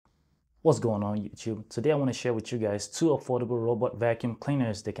What's going on YouTube? Today I want to share with you guys two affordable robot vacuum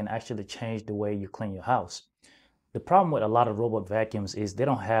cleaners that can actually change the way you clean your house. The problem with a lot of robot vacuums is they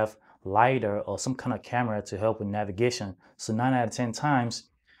don't have LIDAR or some kind of camera to help with navigation. So 9 out of 10 times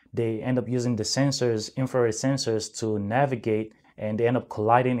they end up using the sensors, infrared sensors to navigate, and they end up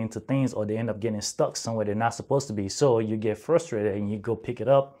colliding into things, or they end up getting stuck somewhere they're not supposed to be. So you get frustrated and you go pick it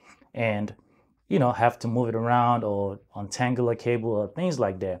up and have to move it around or untangle a cable or things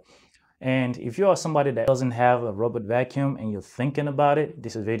like that. And if you are somebody that doesn't have a robot vacuum and you're thinking about it,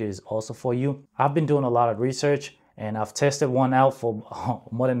 this video is also for you. I've been doing a lot of research and I've tested one out for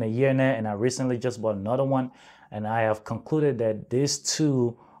more than a year now, and I recently just bought another one, and I have concluded that these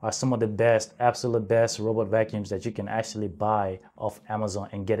two are some of the best, absolute best robot vacuums that you can actually buy off Amazon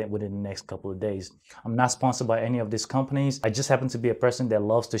and get it within the next couple of days. I'm not sponsored by any of these companies. I just happen to be a person that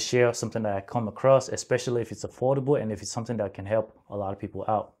loves to share something that I come across, especially if it's affordable and if it's something that can help a lot of people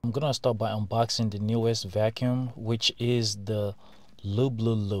out. I'm gonna start by unboxing the newest vacuum, which is the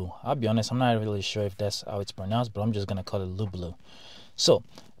Lublu. I'll be honest, I'm not really sure if that's how it's pronounced, but I'm just gonna call it Lublu. So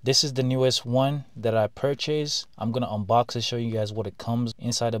this is the newest one that I purchased. I'm gonna unbox it, show you guys what it comes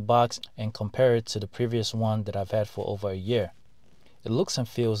inside the box, and compare it to the previous one that I've had for over a year. It looks and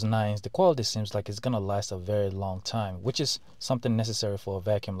feels nice. The quality seems like it's gonna last a very long time, which is something necessary for a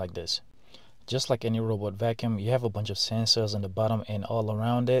vacuum like this. Just like any robot vacuum, you have a bunch of sensors on the bottom and all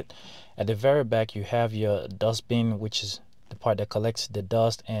around it. At the very back, you have your dustbin, which is the part that collects the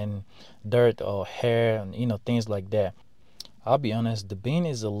dust and dirt or hair and things like that. I'll be honest, the bin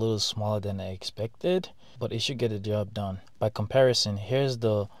is a little smaller than I expected, but it should get the job done. By comparison, here's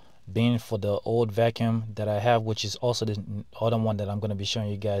the bin for the old vacuum that I have, which is also the other one that I'm going to be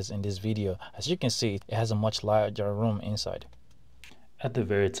showing you guys in this video. As you can see, it has a much larger room inside. At the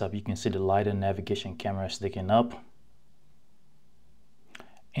very top, you can see the LIDAR navigation camera sticking up.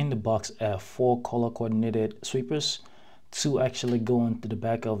 In the box are 4 color coordinated sweepers. 2 actually go into the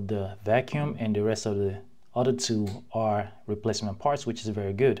back of the vacuum, and the rest of the other 2 are replacement parts, which is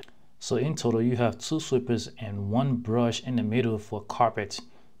very good. So in total, you have 2 sweepers and 1 brush in the middle for carpet.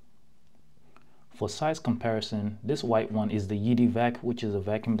 For size comparison, this white one is the YIDI vac, which is a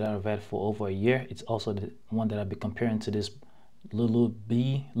vacuum that I've had for over a year. It's also the one that I'll be comparing to this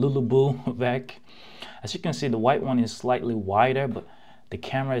Lulubu vac. As you can see, the white one is slightly wider, but the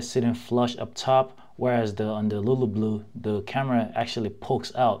camera is sitting flush up top, whereas on the Lulubu, the camera actually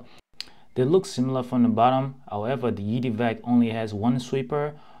pokes out. They look similar from the bottom. However, the YIDI vac only has 1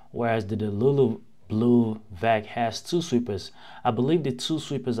 sweeper, whereas the Lulubu vac has 2 sweepers. I believe the 2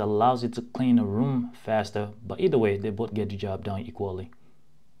 sweepers allows it to clean a room faster, but either way, they both get the job done equally.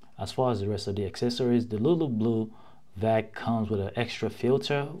 As far as the rest of the accessories, the Lulubu vac comes with an extra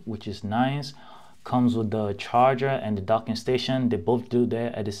filter, which is nice. Comes with the charger and the docking station. They both do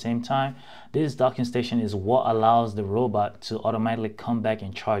that at the same time. This docking station is what allows the robot to automatically come back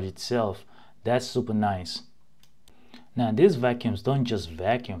and charge itself. That's super nice. Now these vacuums don't just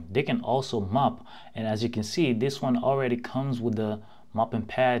vacuum, they can also mop, and as you can see, this one already comes with the mopping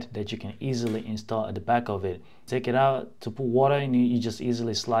pad that you can easily install at the back of it. Take it out to put water and you just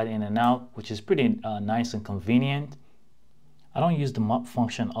easily slide in and out, which is pretty nice and convenient. I don't use the mop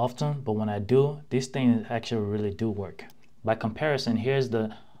function often, but when I do, these things actually really do work. By comparison, here's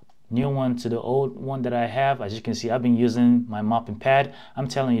the new one to the old one that I have. As you can see, I've been using my mopping pad. I'm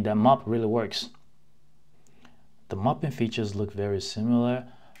telling you that mop really works. The mopping features look very similar.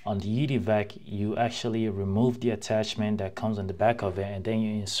 On the YIDI vac, you actually remove the attachment that comes on the back of it, and then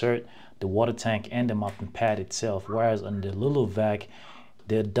you insert the water tank and the mopping pad itself. Whereas on the Lulu vac,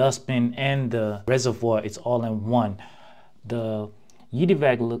 the dustbin and the reservoir, it's all in one. The YIDI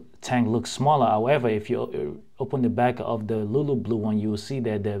vac tank looks smaller. However, if you open the back of the Lulubu one, you will see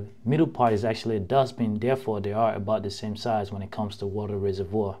that the middle part is actually a dustbin. Therefore, they are about the same size when it comes to water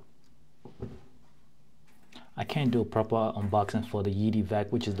reservoir. I can't do a proper unboxing for the YIDI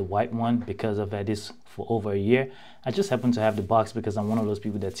vac, which is the white one, because I've had this for over a year. I just happen to have the box because I'm one of those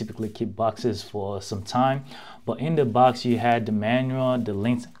people that typically keep boxes for some time. But in the box, you had the manual, the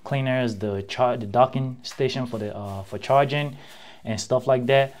lint cleaners, the docking station for the for charging and stuff like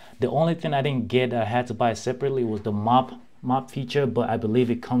that. The only thing I didn't get that I had to buy separately was the mop feature, but I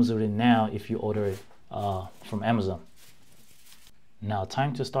believe it comes with it now if you order it from Amazon. Now,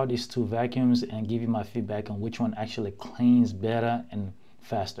 time to start these 2 vacuums and give you my feedback on which one actually cleans better and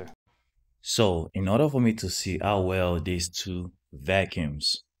faster. So, in order for me to see how well these 2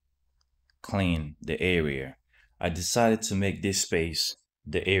 vacuums clean the area, I decided to make this space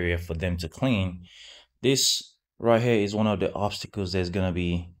the area for them to clean. This right here is one of the obstacles that's going to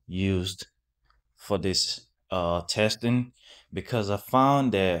be used for this testing, because I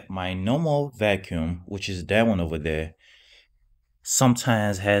found that my normal vacuum, which is that one over there,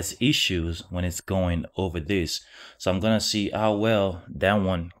 sometimes has issues when it's going over this. So I'm gonna see how well that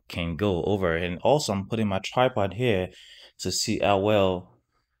one can go over. And also I'm putting my tripod here to see how well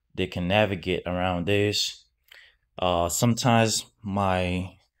they can navigate around this. Sometimes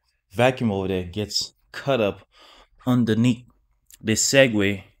my vacuum over there gets cut up underneath this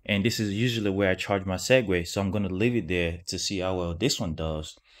Segway, and this is usually where I charge my Segway. So I'm gonna leave it there to see how well this one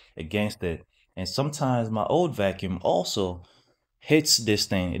does against it. And sometimes my old vacuum also hits this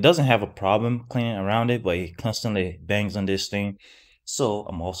thing. It doesn't have a problem cleaning around it, but it constantly bangs on this thing. So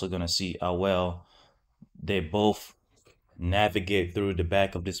I'm also gonna see how well they both navigate through the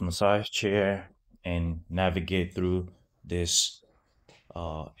back of this massage chair and navigate through this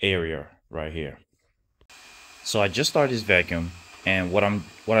area right here. So I just started this vacuum, and what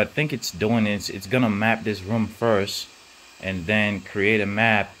I think it's doing is it's gonna map this room first and then create a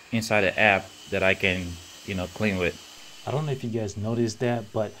map inside the app that I can, clean with. I don't know if you guys noticed that,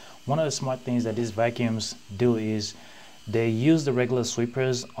 but one of the smart things that these vacuums do is they use the regular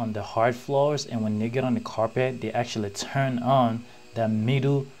sweepers on the hard floors, and when they get on the carpet, they actually turn on that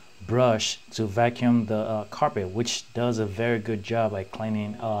middle brush to vacuum the carpet, which does a very good job at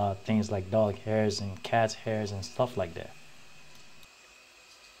cleaning things like dog hairs and cat hairs and stuff like that.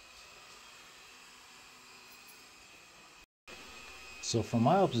 So from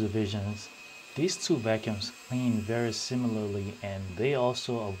my observations, these two vacuums clean very similarly, and they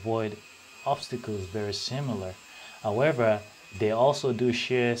also avoid obstacles very similar. However, they also do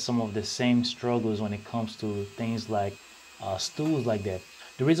share some of the same struggles when it comes to things like stools like that.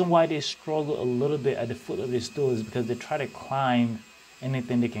 The reason why they struggle a little bit at the foot of the stool is because they try to climb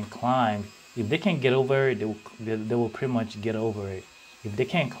anything they can climb. If they can get over it, they will pretty much get over it. If they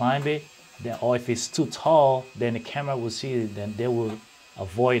can't climb it, then, or if it's too tall, then the camera will see it, then they will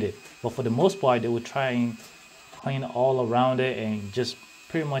avoid it. But for the most part, they will try and clean all around it and just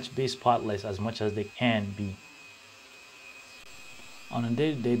pretty much be spotless as much as they can be. On a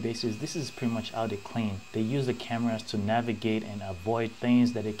day-to-day basis, this is pretty much how they clean. They use the cameras to navigate and avoid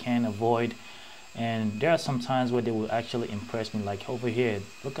things that they can't avoid. And there are some times where they will actually impress me, like over here.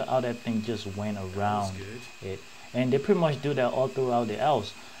 Look at how that thing just went around it. And they pretty much do that all throughout the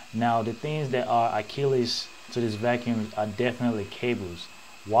house. Now, the things that are Achilles to this vacuum are definitely cables.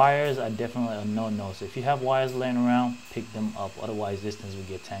 Wires are definitely a no-no. So if you have wires laying around, pick them up. Otherwise, this thing will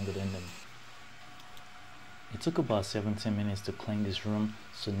get tangled in them. It took about 17 minutes to clean this room,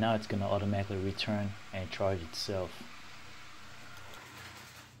 so now it's going to automatically return and charge itself.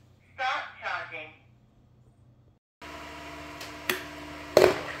 Start charging.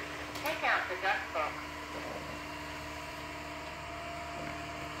 Take out the dust box.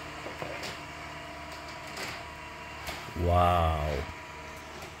 Wow.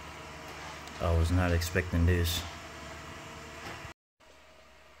 I was not expecting this.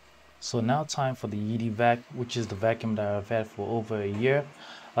 So now time for the Yeti vac, which is the vacuum that I've had for over a year.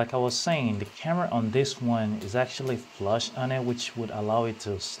 Like I was saying, the camera on this one is actually flush on it, which would allow it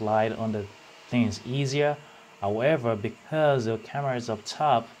to slide under things easier. However, because the camera is up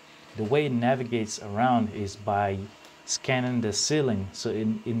top, the way it navigates around is by scanning the ceiling. So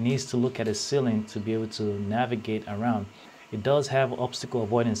it needs to look at the ceiling to be able to navigate around. It does have obstacle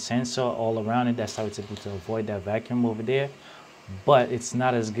avoidance sensor all around it. That's how it's able to avoid that vacuum over there. But it's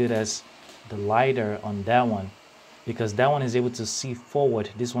not as good as the LIDAR on that one, because that one is able to see forward.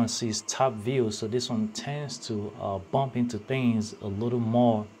 This one sees top view, so this one tends to bump into things a little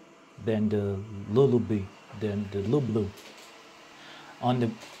more than the Lulu.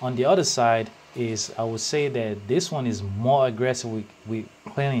 On the other side is, I would say that this one is more aggressive with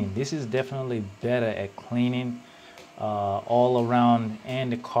cleaning. This is definitely better at cleaning all around and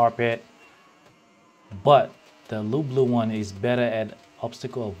the carpet, but the Lulu one is better at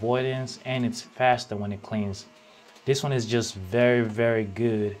obstacle avoidance, and it's faster when it cleans. This one is just very, very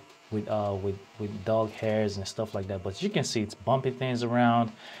good with dog hairs and stuff like that. But you can see it's bumping things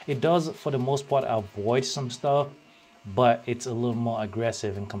around. It does, for the most part, avoid some stuff, but it's a little more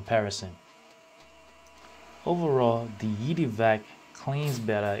aggressive in comparison. Overall, the Yeti vac cleans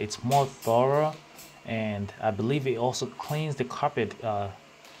better. It's more thorough, and I believe it also cleans the carpet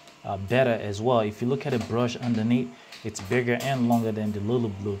better as well. If you look at the brush underneath, it's bigger and longer than the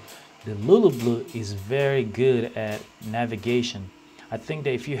Lulu. The Lulu is very good at navigation. I think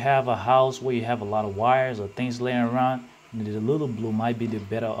that if you have a house where you have a lot of wires or things laying around, the Lulu might be the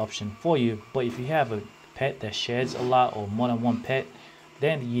better option for you. But if you have a pet that sheds a lot or more than one pet,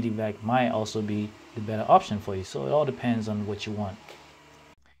 then the Yeti vac might also be the better option for you. So it all depends on what you want.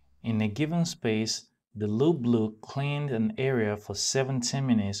 In a given space, The Blue cleaned an area for 17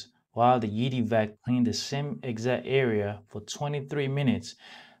 minutes, while the Vac cleaned the same exact area for 23 minutes.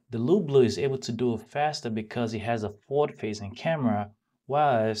 The Blue is able to do it faster because it has a forward-facing camera,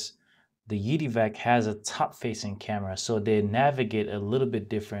 whereas the Vac has a top-facing camera, so they navigate a little bit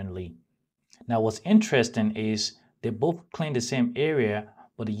differently. Now, what's interesting is they both clean the same area,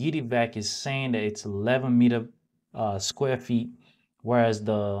 but the Vac is saying that it's 11 meter square feet, whereas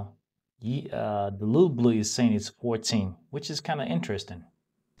the Blue is saying it's 14, which is kind of interesting.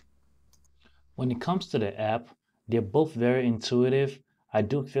 When it comes to the app, they're both very intuitive. I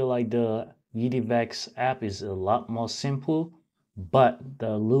do feel like the Yidivac's app is a lot more simple, but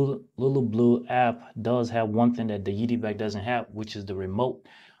the Lulu Blue app does have one thing that the Yidivac doesn't have, which is the remote.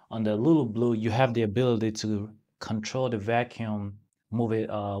 On the Lulu Blue, you have the ability to control the vacuum, move it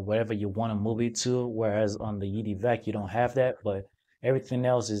wherever you want to move it to, whereas on the Yidivac, you don't have that, but everything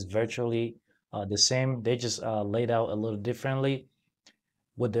else is virtually the same. They just laid out a little differently.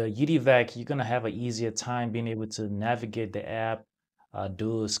 With the UDVAC, you're gonna have an easier time being able to navigate the app,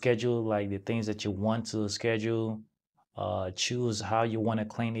 do schedule like the things that you want to schedule, choose how you want to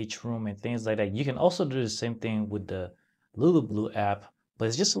clean each room and things like that. You can also do the same thing with the Lulu Blue app, but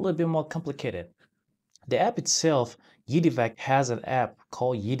it's just a little bit more complicated. The app itself, Yidivac has an app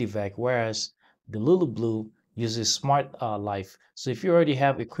called Yidivac, whereas the Lulu Blue uses Smart Life. So if you already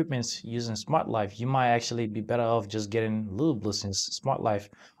have equipment using Smart Life, you might actually be better off just getting Lulu Blue since Smart Life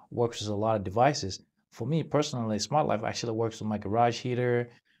works with a lot of devices. For me personally, Smart Life actually works with my garage heater,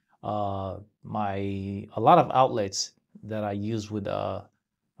 my a lot of outlets that I use with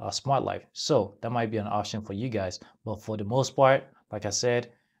Smart Life. So that might be an option for you guys. But for the most part, like I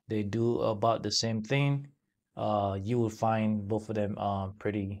said, they do about the same thing. You will find both of them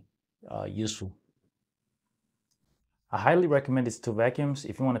pretty useful. I highly recommend these two vacuums.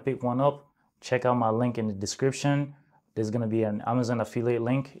 If you want to pick one up, check out my link in the description. There's going to be an Amazon affiliate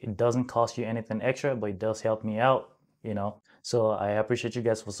link. It doesn't cost you anything extra, but it does help me out, you know. So I appreciate you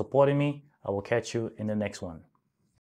guys for supporting me. I will catch you in the next one.